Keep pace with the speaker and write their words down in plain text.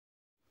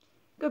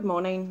Good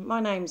morning, my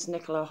name's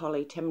Nicola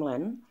Holly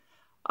Timlin.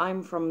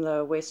 I'm from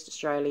the West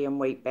Australian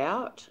Wheat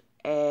Belt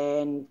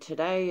and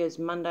today is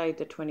Monday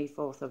the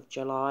 24th of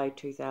July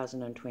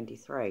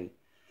 2023.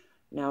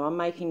 Now I'm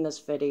making this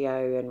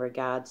video in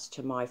regards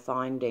to my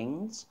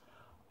findings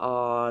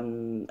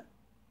on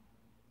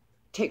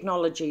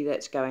technology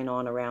that's going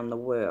on around the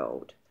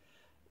world.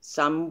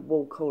 Some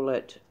will call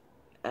it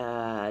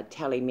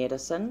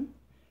telemedicine,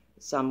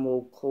 some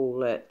will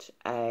call it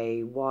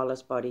a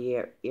wireless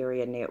body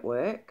area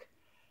network.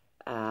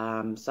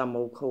 Some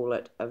will call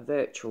it a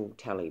virtual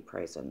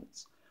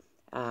telepresence.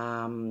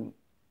 Or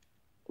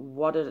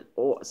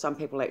some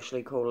people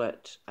actually call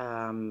it,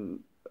 who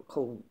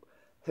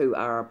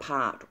are a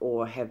part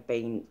or have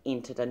been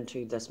entered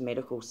into this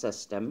medical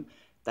system,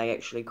 they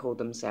actually call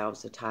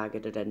themselves a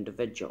targeted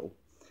individual.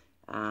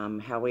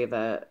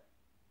 However,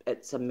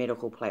 it's a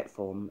medical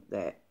platform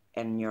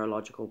and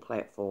neurological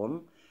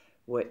platform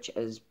which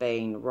is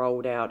being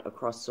rolled out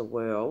across the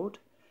world.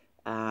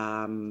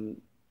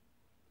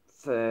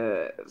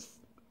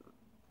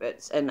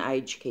 It's in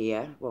aged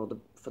care, for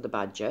the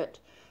budget.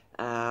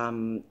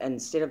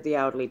 Instead of the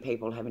elderly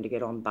people having to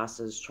get on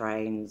buses,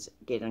 trains,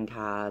 get in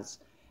cars,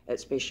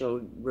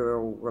 especially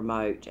rural,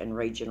 remote and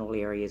regional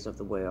areas of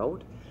the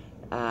world,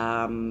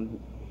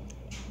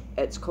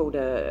 it's called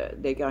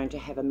they're going to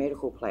have a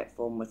medical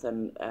platform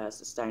within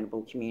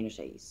sustainable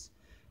communities.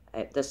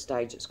 At this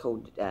stage it's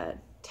called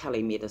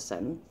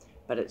telemedicine,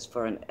 but it's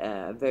for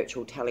a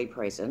virtual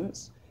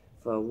telepresence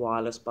for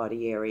wireless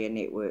body area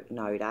network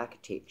node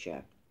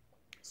architecture.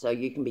 So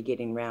you can be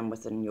getting around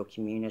within your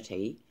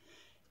community.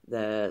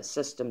 The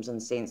systems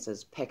and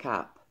sensors pick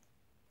up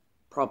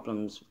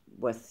problems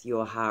with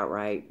your heart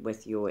rate,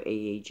 with your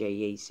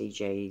EEG,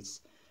 ECGs,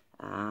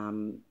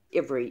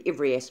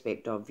 every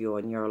aspect of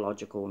your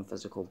neurological and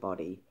physical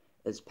body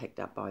is picked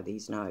up by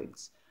these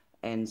nodes.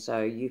 And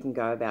so you can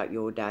go about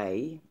your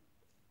day,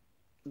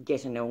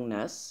 get an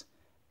illness,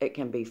 it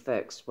can be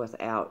fixed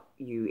without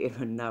you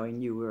even knowing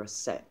you were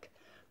sick.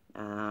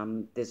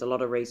 There's a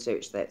lot of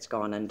research that's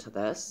gone into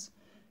this.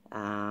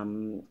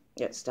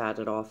 It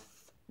started off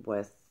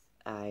with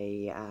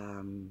a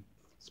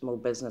small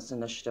business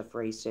initiative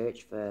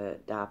research for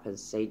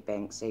DARPA's Seed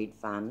Bank Seed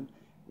Fund,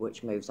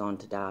 which moves on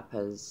to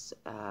DARPA's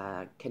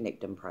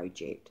Connecting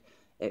project.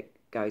 It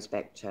goes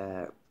back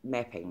to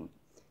mapping,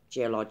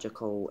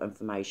 geological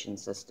information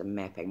system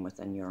mapping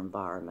within your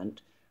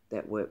environment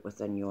that work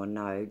within your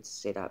nodes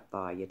set up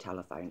by your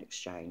telephone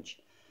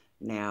exchange.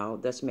 Now,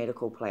 this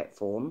medical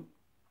platform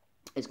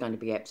is going to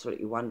be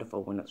absolutely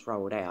wonderful when it's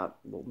rolled out.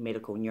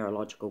 Medical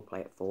neurological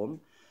platform.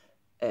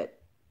 The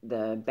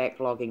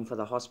backlogging for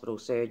the hospital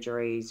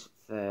surgeries,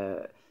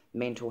 for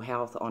mental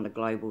health on a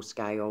global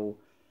scale,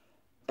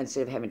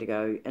 instead of having to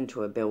go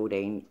into a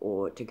building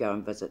or to go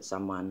and visit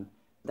someone,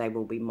 they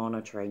will be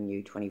monitoring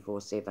you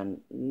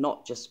 24/7,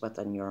 not just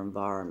within your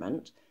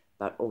environment,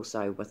 but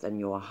also within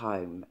your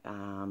home.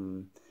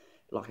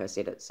 Like I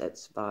said,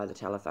 it's via the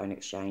telephone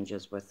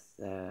exchanges with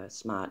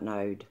Smart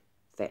Node,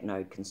 Fat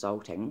Node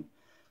Consulting.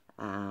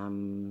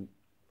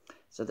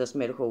 So this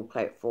medical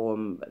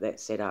platform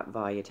that's set up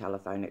via your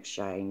telephone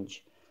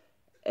exchange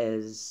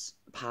is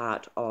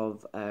part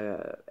of,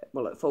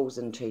 it falls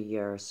into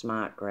your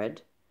smart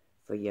grid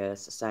for your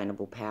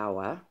sustainable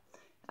power,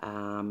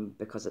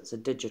 because it's a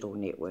digital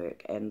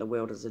network and the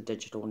world is a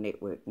digital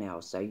network now.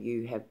 So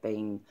you have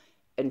been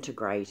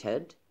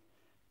integrated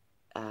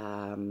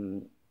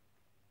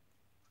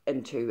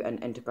into an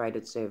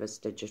integrated service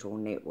digital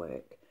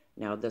network.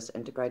 Now, this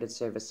integrated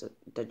service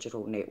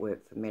digital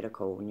network for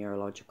medical,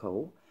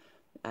 neurological,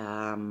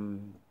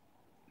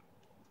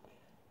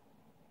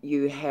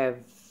 you have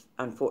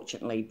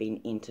unfortunately been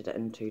entered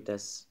into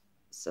this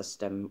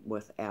system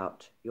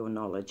without your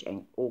knowledge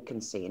or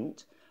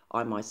consent.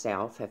 I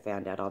myself have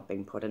found out I've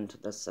been put into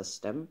this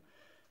system.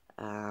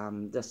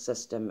 This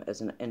system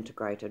is an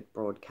integrated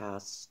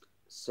broadcast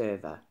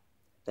server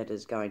that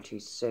is going to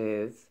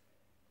serve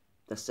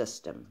the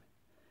system.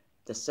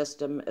 The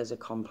system is a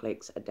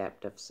complex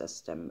adaptive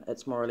system.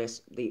 It's more or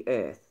less the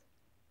Earth.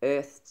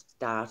 Earth's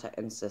data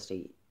and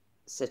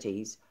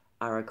cities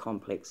are a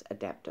complex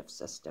adaptive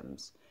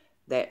systems.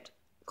 That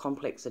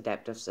complex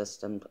adaptive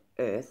system,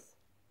 Earth,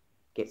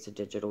 gets a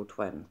digital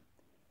twin.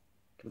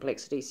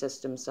 Complexity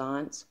system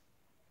science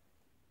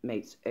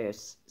meets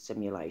Earth's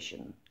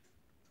simulation.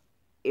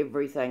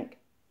 Everything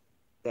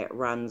that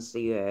runs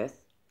the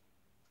Earth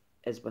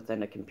is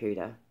within a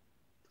computer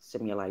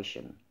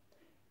simulation.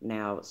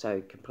 Now,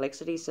 so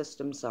complexity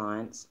system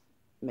science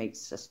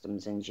meets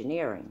systems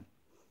engineering,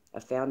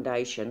 a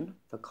foundation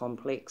for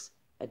complex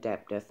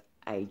adaptive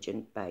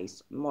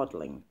agent-based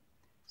modelling.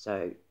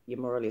 So you're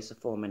more or less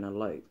forming a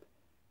loop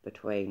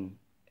between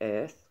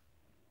Earth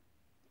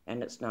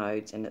and its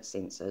nodes and its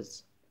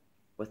sensors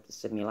with the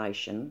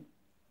simulation,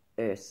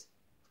 Earth's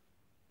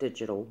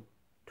digital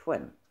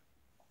twin.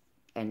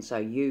 And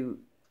so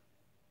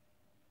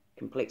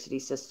complexity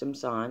system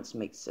science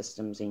meets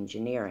systems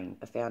engineering,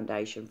 a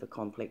foundation for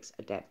complex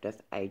adaptive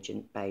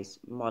agent-based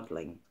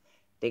modelling.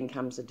 Then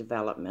comes the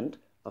development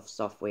of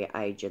software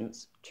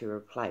agents to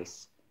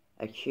replace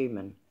a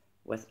human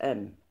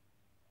within.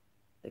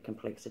 The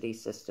complexity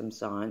system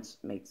science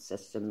meets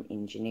system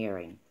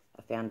engineering,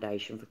 a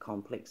foundation for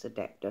complex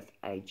adaptive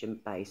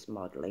agent-based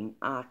modelling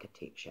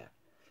architecture.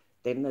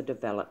 Then the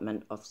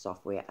development of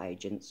software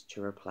agents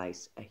to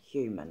replace a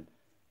human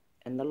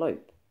in the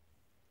loop.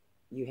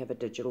 You have a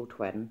digital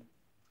twin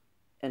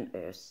in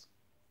Earth's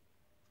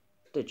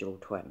digital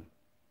twin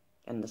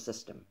in the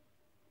system.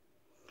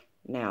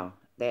 Now,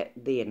 that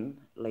then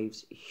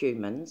leaves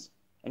humans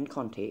in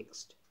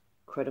context,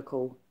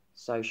 critical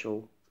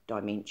social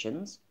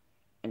dimensions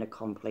in a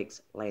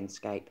complex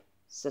landscape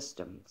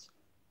systems,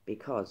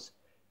 because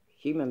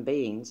human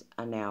beings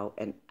are now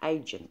an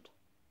agent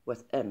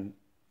within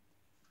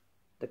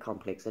the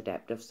complex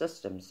adaptive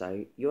system.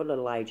 So your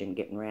little agent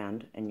getting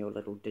around in your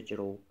little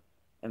digital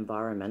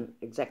environment,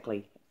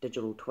 exactly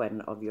digital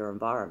twin of your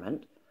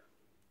environment,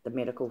 the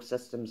medical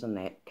systems and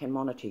that can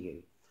monitor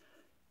you.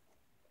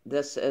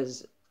 This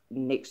is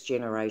next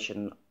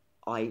generation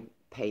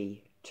IP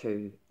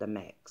to the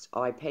max.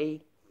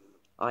 IPv6,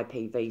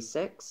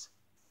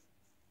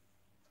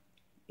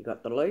 you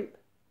got the loop,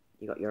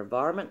 you got your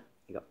environment,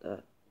 you got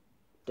the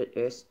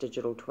Earth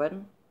digital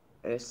twin,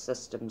 Earth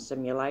system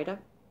simulator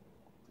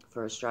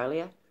for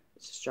Australia.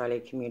 It's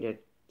Australia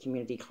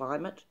community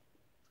climate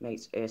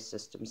meets Earth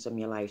system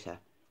simulator.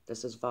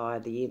 This is via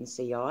the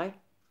NCI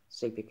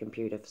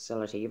supercomputer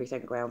facility.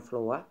 Everything ground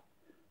floor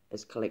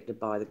is collected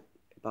by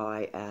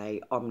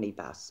a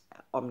omnibus,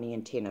 omni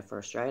antenna for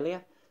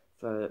Australia.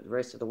 For the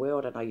rest of the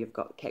world, I know you've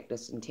got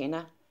cactus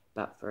antenna,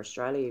 but for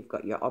Australia you've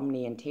got your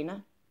omni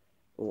antenna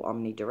or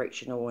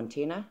omnidirectional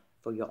antenna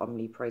for your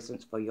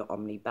omnipresence for your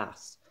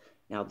omnibus.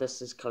 Now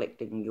this is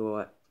collecting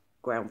your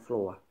ground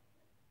floor.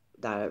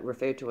 They're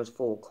referred to as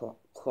 4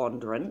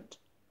 quadrant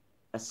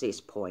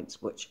assess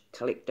points, which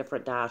collect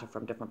different data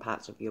from different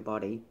parts of your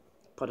body,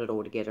 put it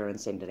all together and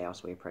send it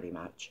elsewhere pretty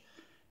much.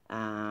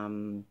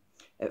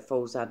 It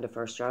falls under,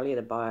 for Australia,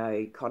 the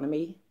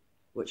bioeconomy,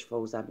 which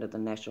falls under the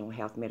National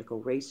Health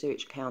Medical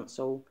Research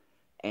Council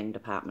and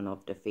Department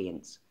of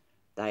Defence.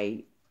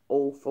 They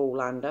all fall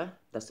under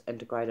this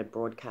integrated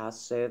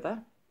broadcast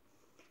server,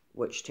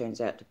 which turns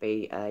out to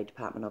be a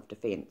Department of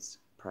Defence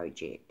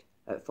project.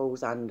 It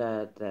falls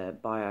under the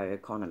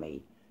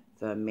bioeconomy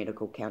for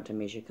Medical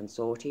Countermeasure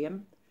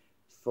Consortium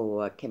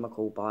for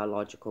chemical,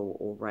 biological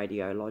or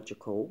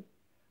radiological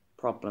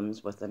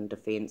problems within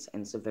defence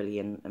and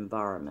civilian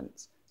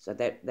environments. So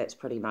that's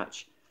pretty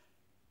much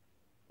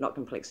not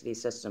complexity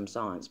system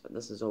science, but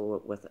this is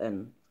all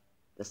within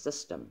the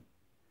system.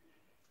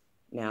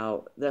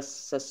 Now, this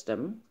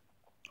system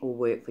will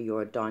work for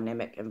your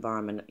dynamic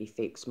environment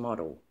effects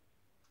model,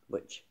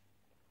 which,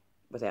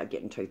 without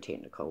getting too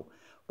technical,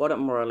 what it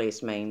more or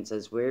less means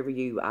is wherever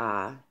you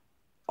are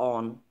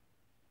on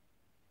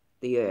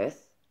the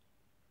Earth,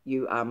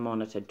 you are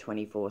monitored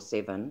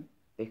 24/7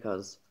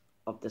 because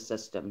of the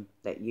system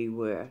that you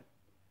were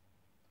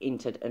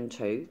entered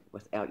into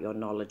without your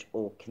knowledge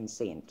or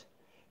consent.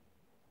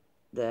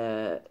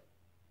 The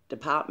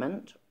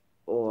department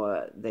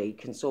or the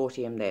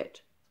consortium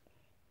that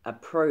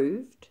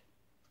approved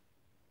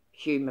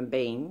human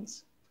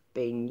beings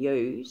being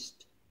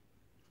used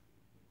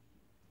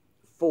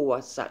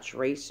for such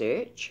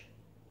research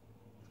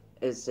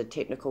is the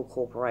Technical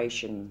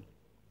Corporation,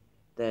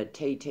 the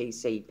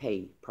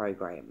TTCP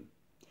program.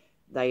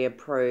 They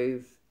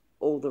approve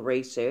all the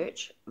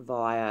research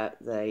via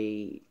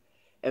the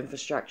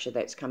infrastructure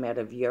that's come out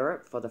of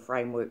Europe for the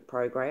framework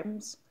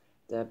programs.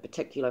 The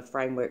particular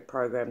framework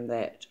program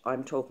that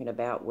I'm talking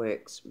about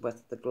works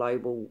with the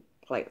global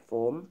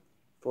platform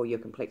for your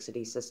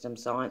complexity system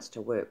science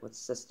to work with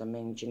system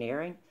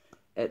engineering.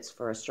 It's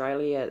for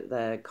Australia,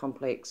 the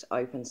Complex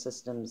Open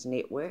Systems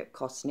Network,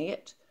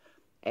 COSNET,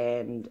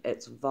 and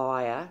it's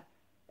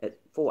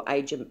for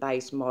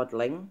agent-based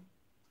modelling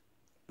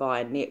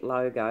via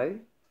NetLogo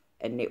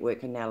and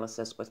network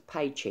analysis with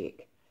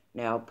Paycheck.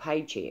 Now,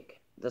 Paycheck,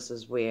 this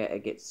is where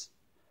it gets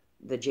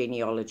the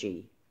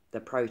genealogy, the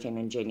protein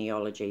and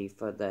genealogy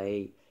for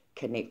the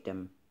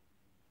Connectome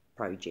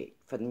project,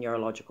 for the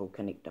neurological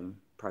Connectome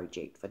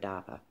project for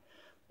DARPA.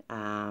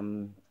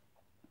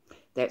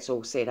 That's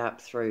all set up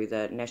through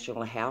the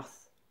National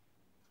Health,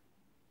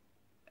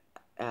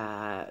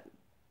 the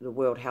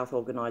World Health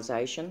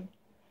Organization,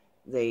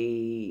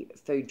 the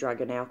Food,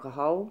 Drug and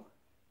Alcohol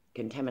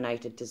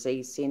Contaminated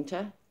Disease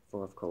Centre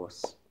for, of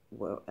course,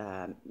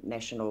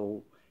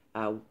 National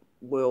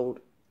World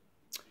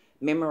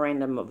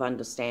Memorandum of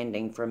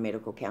Understanding for a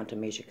Medical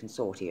Countermeasure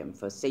Consortium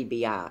for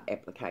CBR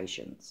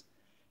applications.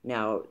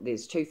 Now,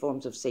 there's 2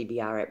 forms of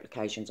CBR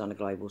applications on a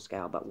global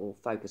scale, but we'll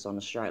focus on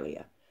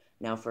Australia.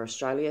 Now, for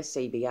Australia,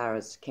 CBR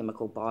is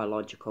chemical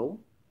biological,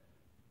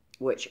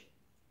 which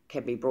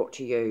can be brought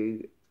to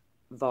you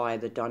via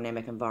the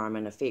Dynamic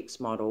Environment Effects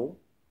Model,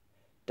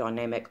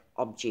 Dynamic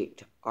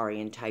Object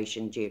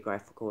Orientation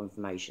Geographical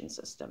Information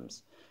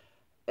Systems.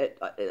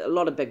 A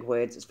lot of big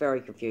words, it's very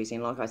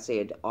confusing. Like I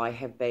said, I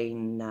have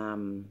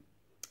been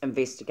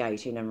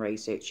investigating and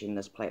researching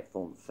this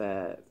platform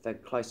for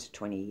close to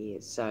 20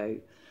 years. So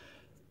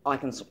I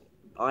can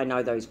I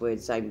know those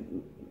words,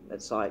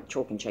 it's like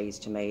chalk and cheese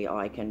to me.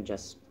 I can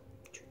just...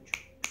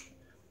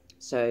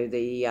 So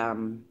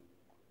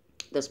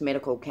this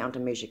Medical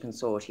Countermeasure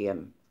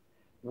Consortium,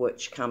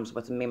 which comes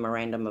with a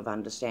memorandum of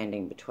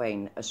understanding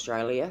between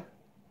Australia,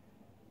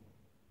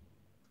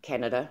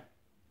 Canada,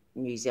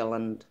 New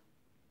Zealand,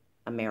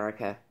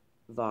 America,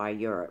 via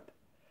Europe.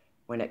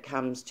 When it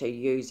comes to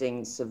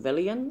using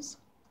civilians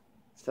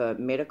for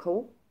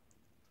medical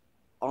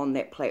on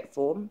that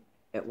platform,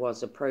 it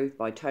was approved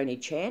by Tony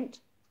Chant,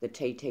 the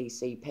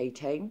TTCP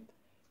team,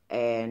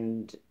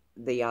 and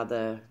the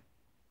other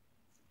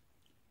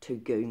two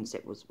goons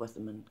that was with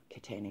them in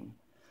Katanning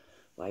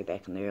way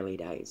back in the early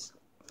days.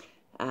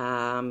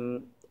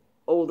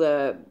 All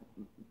the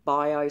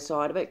bio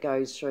side of it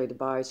goes through the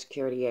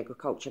Biosecurity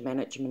Agriculture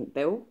Management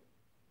Bill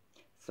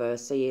for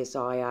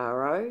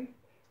CSIRO,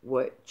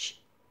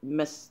 which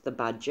missed the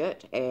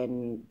budget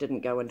and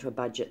didn't go into a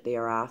budget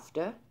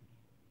thereafter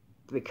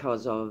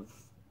because of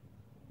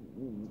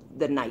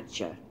the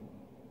nature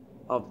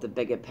of the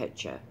bigger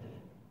picture.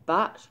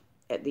 But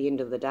at the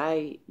end of the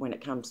day, when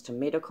it comes to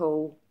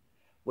medical,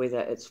 whether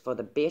it's for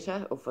the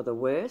better or for the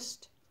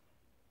worst,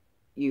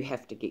 you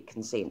have to get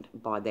consent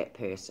by that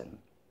person.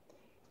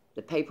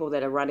 The people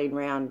that are running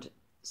around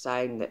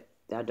saying that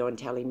they're doing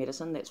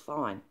telemedicine, that's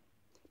fine.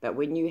 But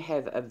when you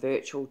have a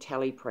virtual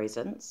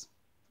telepresence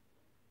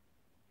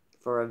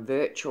for a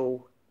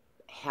virtual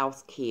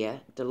healthcare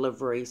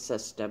delivery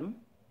system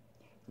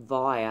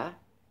via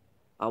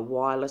a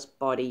wireless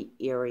body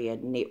area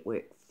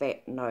network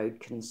fat node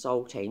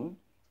consulting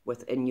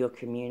within your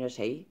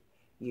community,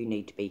 you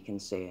need to be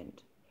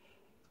concerned.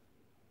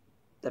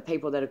 The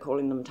people that are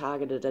calling them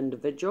targeted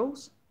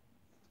individuals,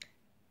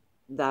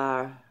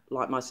 they're,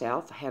 like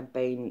myself, have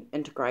been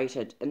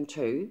integrated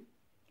into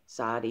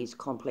SARDI's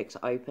Complex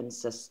Open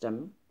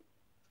System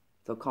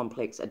for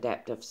Complex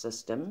Adaptive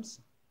Systems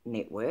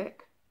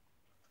network,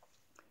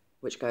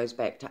 which goes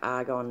back to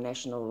Argonne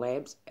National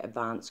Labs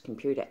Advanced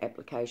Computer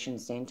Application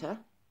Centre,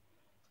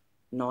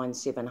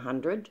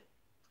 9700,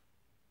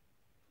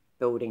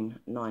 Building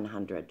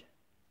 900,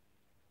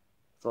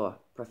 for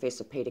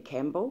Professor Peter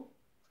Campbell,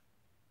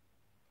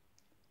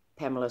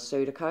 Pamela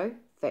Sudico,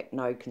 Fat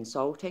Node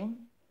Consulting,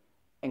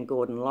 and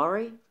Gordon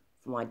Laurie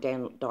for my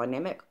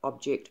Dynamic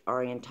Object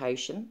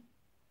Orientation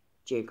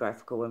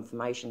Geographical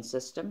Information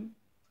System,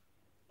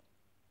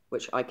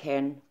 which I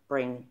can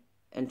bring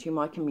into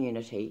my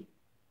community,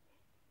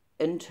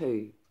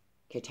 into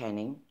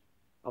Katanning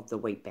of the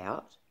Wheat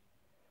Belt,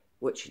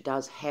 which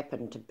does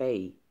happen to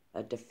be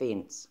a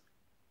defence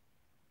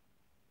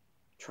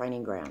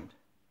training ground.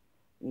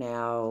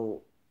 Now,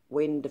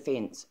 when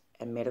defence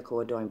and medical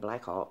are doing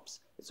black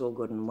ops, it's all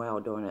good and well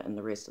doing it in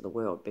the rest of the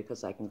world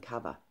because they can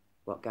cover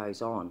what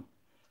goes on.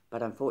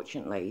 But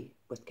unfortunately,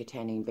 with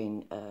Katanning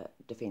being a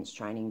defence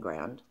training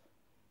ground,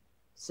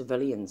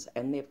 civilians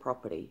and their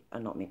property are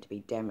not meant to be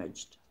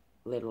damaged,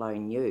 let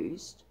alone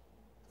used,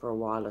 for a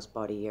wireless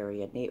body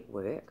area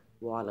network,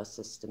 wireless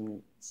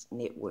systems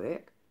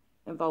network,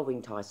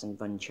 involving Tyson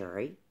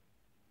Venturi,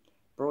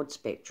 broad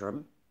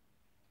spectrum,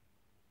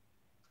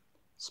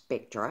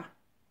 Spectra,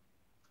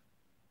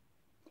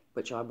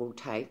 which I will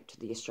take to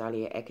the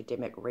Australia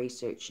Academic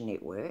Research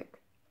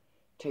Network,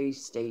 to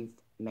Steve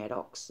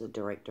Maddox, the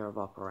Director of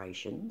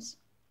Operations,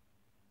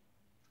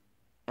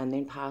 and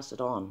then pass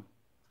it on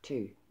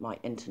to my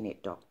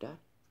internet doctor,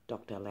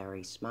 Dr.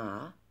 Larry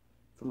Smarr,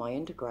 for my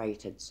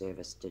integrated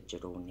service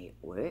digital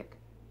network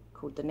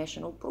called the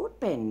National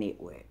Broadband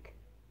Network.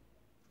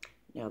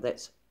 Now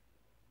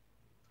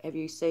have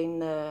you seen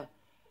the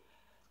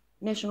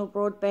National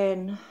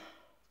Broadband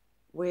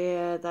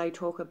where they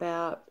talk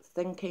about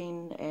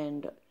thinking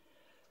and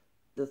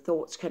the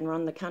thoughts can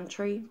run the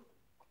country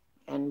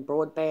and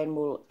broadband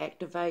will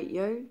activate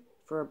you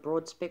for a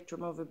broad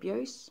spectrum of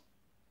abuse?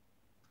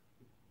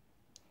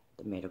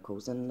 The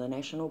medical's in the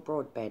National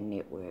Broadband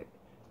Network.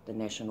 The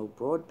National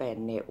Broadband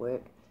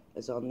Network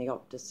is on the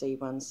Optus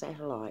C1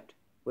 satellite,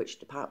 which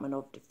Department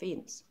of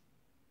Defence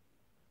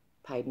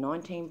paid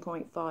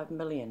 $19.5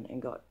 million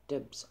and got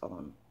dibs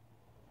on.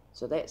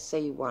 So that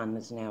C1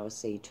 is now a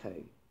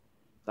C2.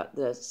 But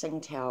the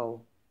Singtel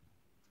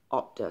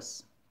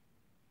Optus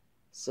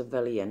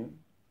civilian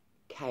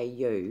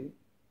KU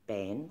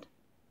band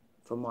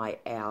for my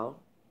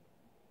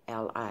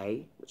LA,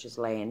 which is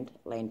land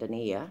and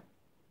air,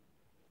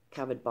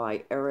 covered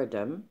by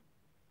Iridium,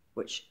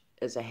 which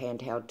is a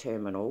handheld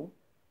terminal,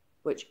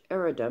 which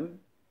Iridium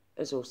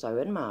is also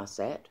in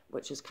Marsat,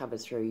 which is covered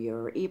through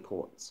your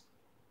airports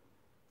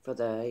for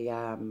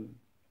the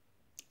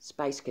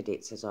space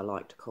cadets, as I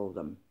like to call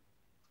them.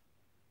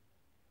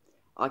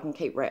 I can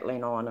keep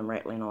rattling on and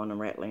rattling on and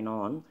rattling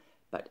on,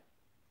 but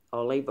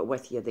I'll leave it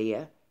with you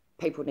there.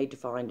 People need to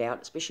find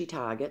out, especially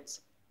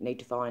targets, need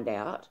to find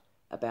out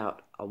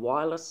about a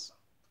wireless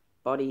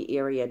body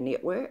area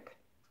network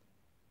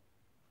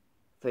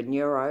for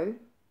neuro,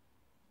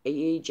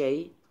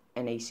 EEG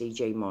and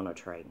ECG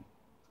monitoring.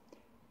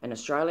 In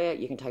Australia,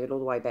 you can take it all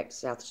the way back to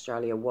South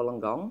Australia,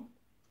 Wollongong,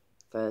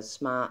 for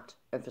smart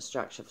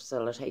infrastructure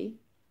facility,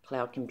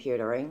 cloud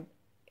computing,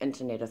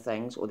 Internet of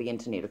Things, or the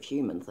Internet of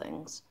Human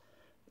Things.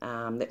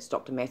 That's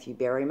Dr. Matthew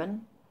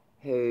Berryman,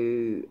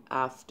 who,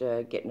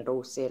 after getting it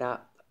all set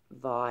up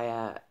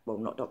via, well,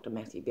 not Dr.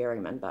 Matthew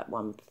Berryman, but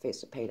one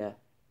Professor Peter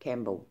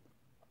Campbell,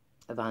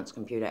 Advanced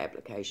Computer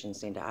Application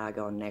Centre,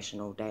 Argonne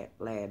National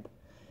Lab,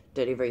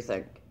 did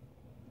everything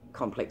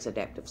complex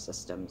adaptive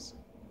systems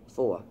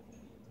for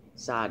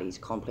SARDI's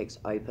complex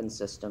open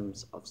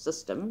systems of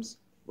systems,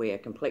 where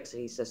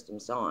complexity system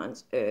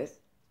science, Earth,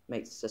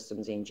 meets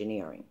systems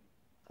engineering,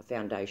 a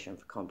foundation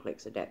for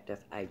complex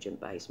adaptive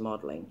agent-based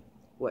modelling,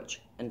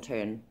 which in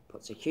turn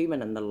puts a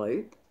human in the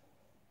loop,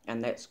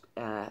 and that's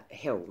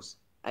HILS,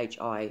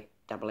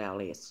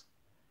 HILLS,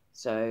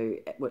 so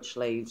which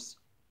leaves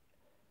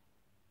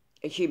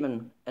a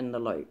human in the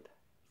loop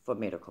for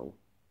medical.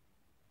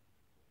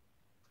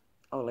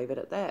 I'll leave it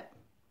at that.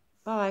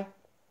 Bye.